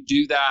how you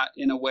do that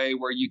in a way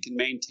where you can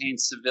maintain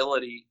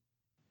civility.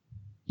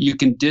 You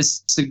can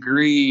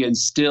disagree and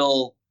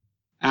still,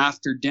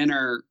 after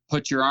dinner,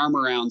 put your arm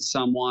around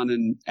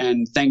someone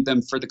and thank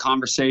them for the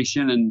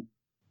conversation. And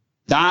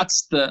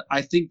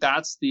I think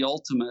that's the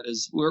ultimate.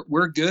 Is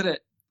we're good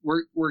at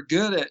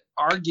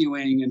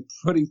arguing and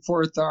putting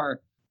forth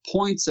our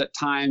points at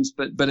times,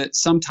 but it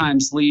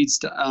sometimes leads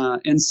to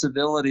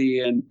incivility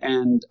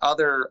and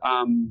other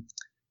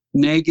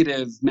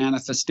negative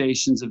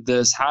manifestations of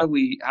this. How do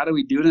we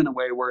do it in a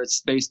way where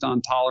it's based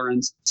on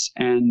tolerance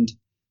and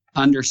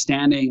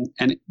understanding?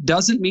 And it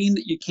doesn't mean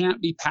that you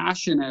can't be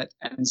passionate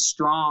and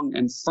strong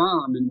and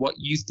firm in what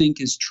you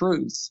think is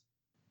truth.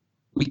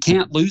 We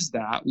can't lose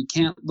that. We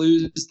can't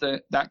lose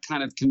that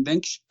kind of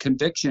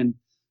conviction,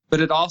 but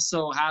it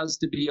also has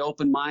to be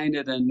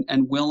open-minded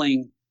and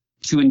willing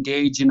to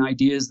engage in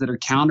ideas that are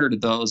counter to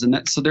those.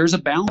 And so there's a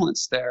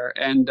balance there.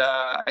 And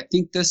I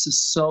think this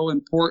is so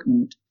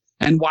important,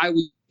 and why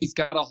we've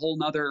got a whole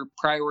nother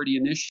priority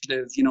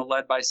initiative,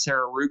 led by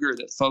Sarah Ruger,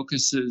 that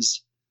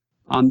focuses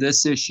on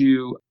this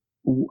issue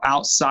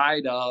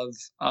outside of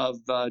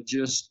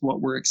just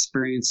what we're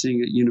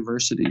experiencing at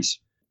universities.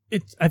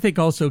 I think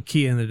also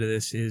key into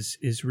this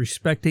is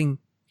respecting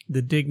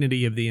the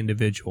dignity of the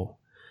individual.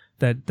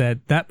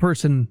 That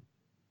person,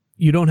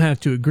 you don't have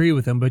to agree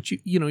with them, but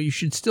you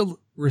should still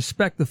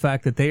respect the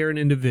fact that they are an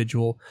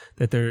individual,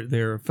 that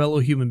they're a fellow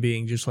human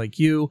being just like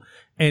you,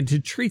 and to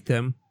treat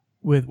them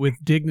with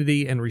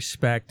dignity and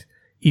respect,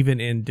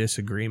 even in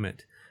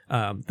disagreement.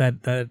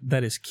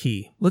 That is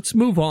key. Let's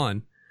move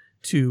on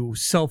to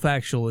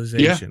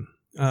self-actualization,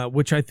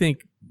 which I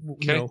think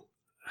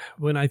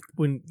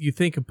when you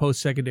think of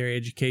post-secondary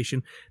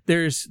education,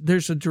 there's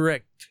a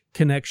direct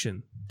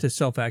connection to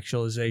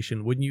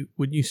self-actualization.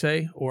 Wouldn't you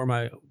say, or am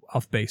I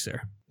off base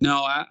there?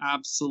 No,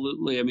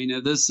 absolutely. I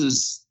mean, this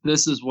is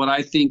what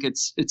I think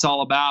it's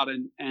all about,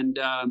 and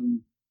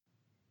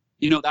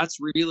that's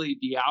really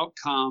the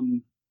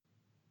outcome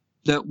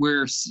that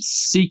we're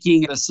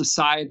seeking at a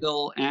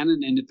societal and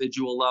an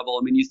individual level.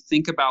 I mean, you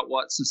think about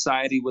what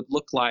society would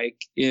look like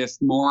if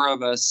more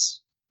of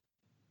us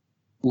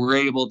were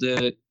able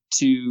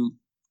to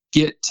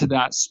get to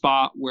that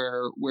spot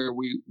where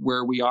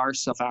we are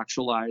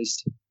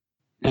self-actualized.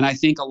 And I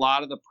think a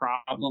lot of the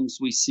problems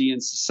we see in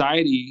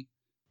society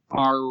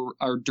are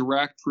a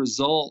direct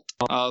result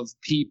of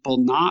people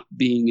not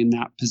being in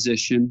that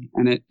position,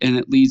 and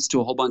it leads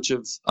to a whole bunch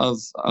of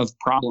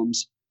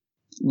problems.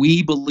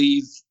 We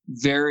believe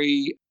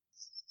very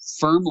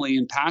firmly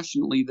and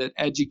passionately that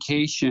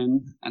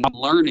education and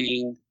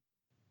learning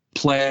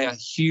play a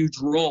huge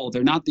role.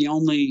 They're not the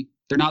only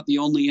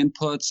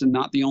inputs and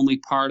not the only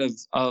part of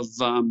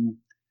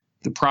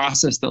the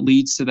process that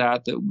leads to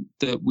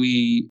that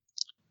we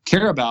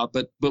care about,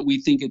 but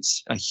we think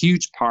it's a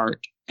huge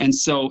part. And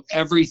so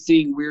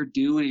everything we're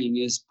doing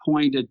is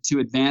pointed to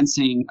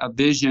advancing a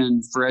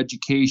vision for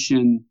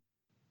education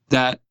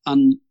that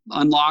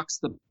unlocks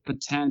the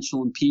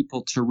potential in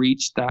people to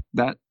reach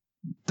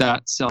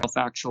that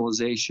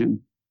self-actualization.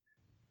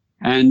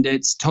 And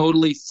it's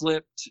totally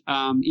flipped.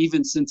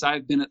 Even since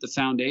I've been at the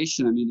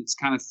foundation, I mean, it's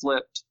kind of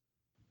flipped.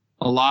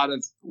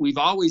 We've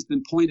always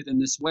been pointed in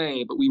this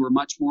way, but we were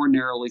much more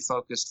narrowly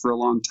focused for a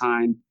long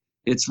time.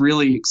 It's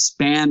really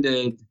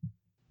expanded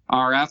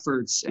our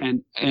efforts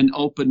and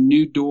opened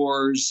new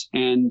doors.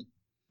 And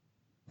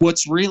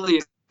what's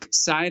really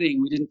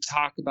exciting, we didn't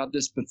talk about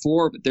this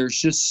before, but there's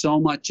just so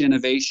much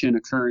innovation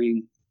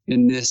occurring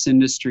in this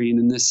industry and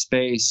in this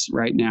space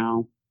right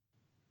now.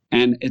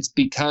 And it's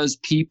because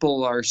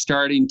people are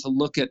starting to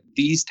look at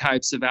these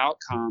types of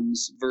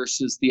outcomes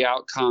versus the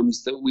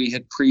outcomes that we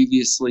had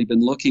previously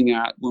been looking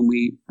at when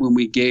we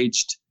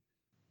gauged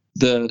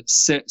the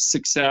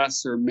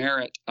success or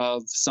merit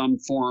of some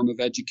form of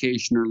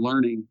education or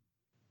learning.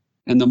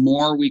 And the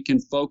more we can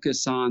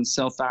focus on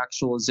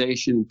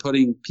self-actualization and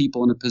putting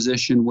people in a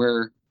position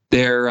where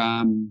they're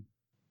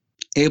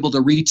able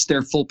to reach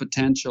their full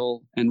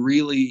potential and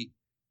really,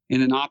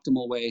 in an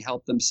optimal way,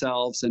 help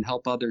themselves and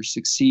help others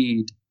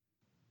succeed,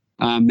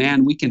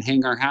 man, we can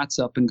hang our hats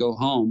up and go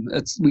home.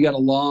 We got a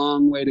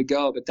long way to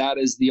go, but that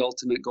is the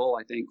ultimate goal,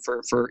 I think,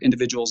 for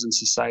individuals in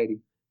society.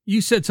 You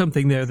said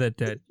something there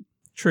that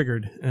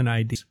triggered an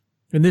idea,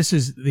 and this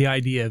is the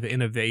idea of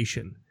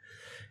innovation.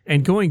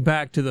 And going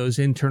back to those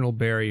internal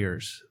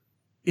barriers,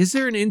 is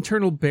there an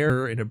internal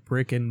barrier in a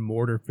brick and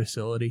mortar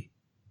facility?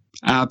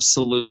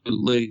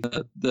 Absolutely.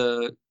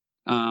 The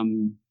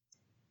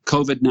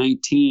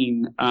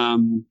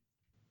COVID-19,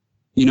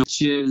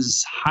 which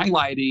is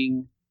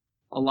highlighting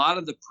a lot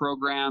of the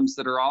programs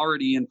that are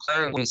already in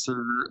place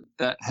or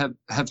that have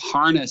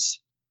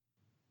harnessed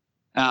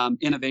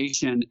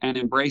innovation and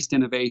embraced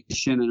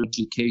innovation and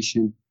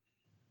education.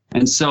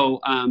 And so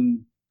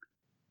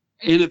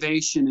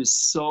innovation is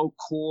so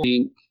core,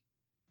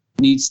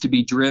 needs to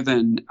be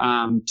driven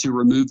to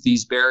remove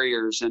these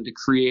barriers and to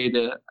create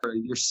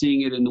you're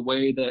seeing it in the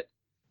way that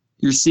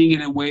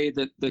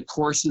the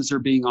courses are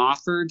being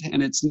offered,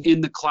 and it's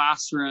in the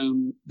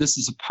classroom. This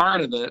is a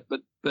part of it,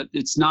 but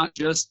it's not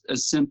just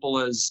as simple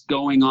as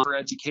going on for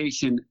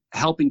education,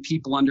 helping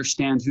people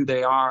understand who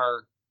they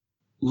are,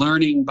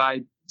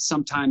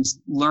 sometimes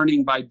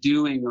learning by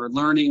doing, or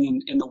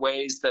learning in the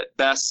ways that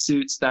best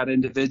suits that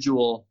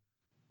individual.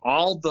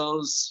 All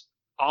those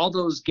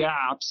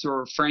gaps,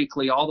 or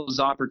frankly, all those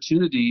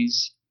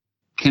opportunities,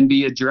 can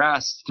be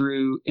addressed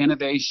through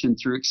innovation,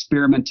 through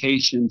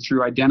experimentation,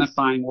 through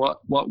identifying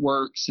what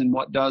works and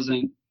what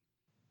doesn't,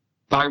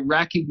 by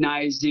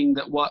recognizing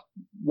that what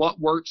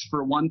works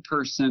for one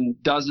person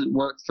doesn't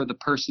work for the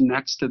person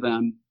next to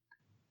them.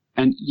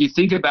 And you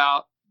think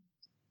about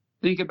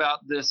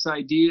this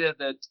idea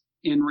that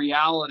in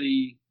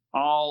reality,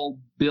 all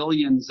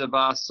billions of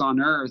us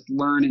on Earth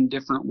learn in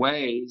different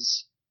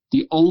ways.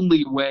 The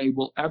only way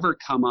we'll ever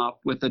come up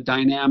with a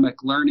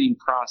dynamic learning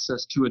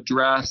process to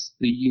address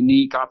the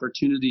unique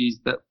opportunities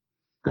that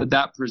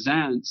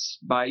presents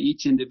by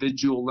each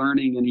individual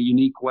learning in a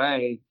unique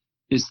way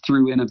is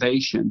through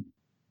innovation.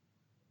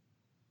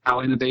 How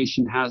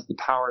innovation has the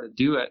power to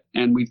do it.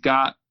 And we've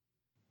got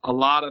a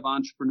lot of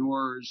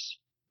entrepreneurs,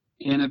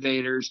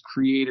 innovators,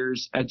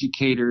 creators,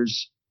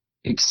 educators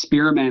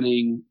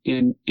experimenting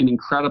in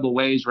incredible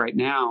ways right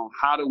now.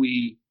 How do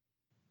we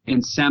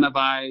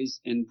incentivize,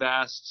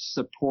 invest,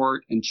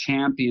 support, and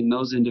champion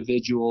those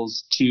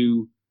individuals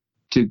to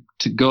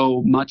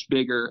go much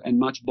bigger and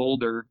much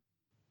bolder,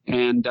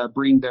 and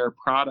bring those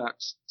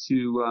products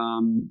to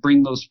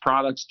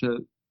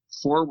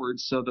forward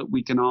so that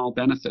we can all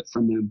benefit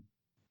from them.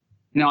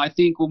 I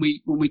think when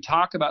we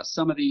talk about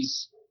some of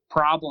these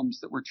problems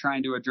that we're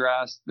trying to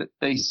address, that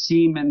they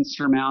seem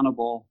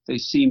insurmountable, they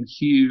seem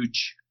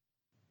huge,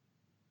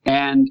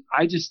 and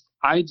I just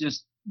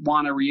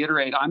want to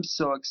reiterate, I'm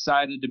so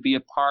excited to be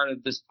a part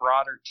of this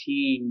broader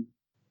team,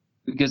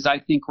 because I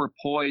think we're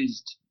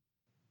poised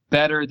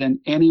better than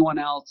anyone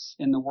else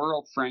in the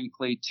world,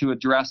 frankly, to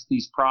address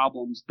these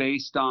problems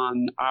based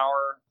on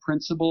our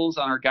principles,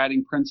 on our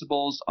guiding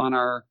principles, on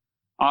our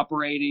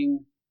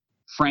operating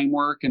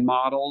framework and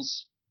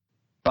models,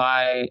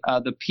 by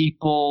the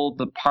people,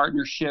 the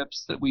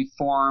partnerships that we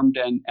formed,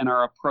 and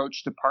our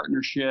approach to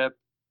partnership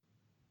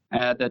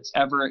that's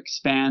ever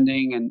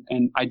expanding,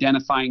 and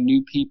identifying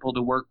new people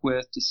to work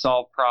with to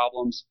solve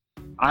problems.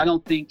 I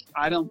don't think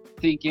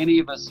any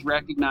of us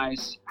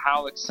recognize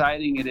how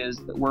exciting it is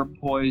that we're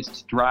poised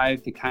to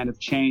drive the kind of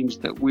change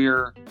that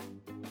we're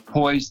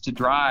poised to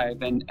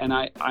drive, and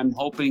I'm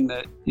hoping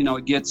that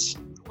it gets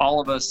all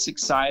of us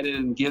excited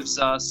and gives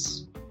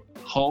us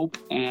hope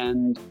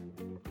and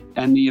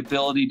the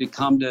ability to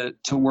come to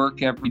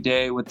work every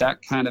day with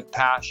that kind of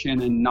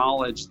passion and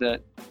knowledge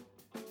that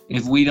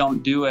if we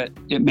don't do it,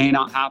 it may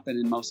not happen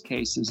in most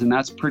cases. And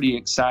that's pretty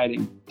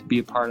exciting to be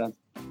a part of.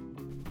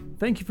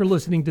 Thank you for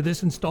listening to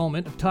this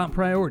installment of Top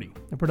Priority,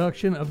 a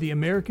production of the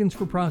Americans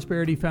for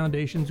Prosperity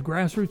Foundation's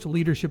Grassroots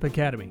Leadership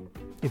Academy.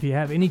 If you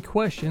have any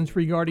questions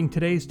regarding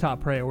today's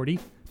top priority,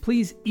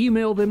 please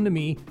email them to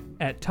me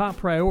at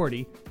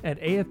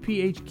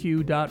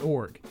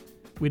toppriority@afphq.org.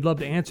 We'd love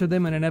to answer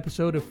them in an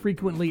episode of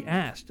Frequently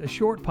Asked, a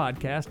short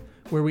podcast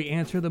where we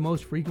answer the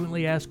most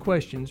frequently asked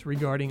questions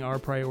regarding our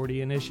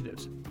priority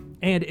initiatives.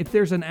 And if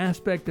there's an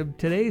aspect of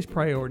today's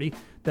priority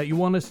that you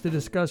want us to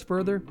discuss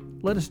further,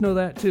 let us know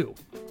that too.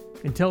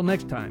 Until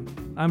next time,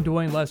 I'm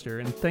Dwayne Lester,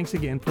 and thanks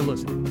again for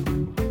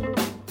listening.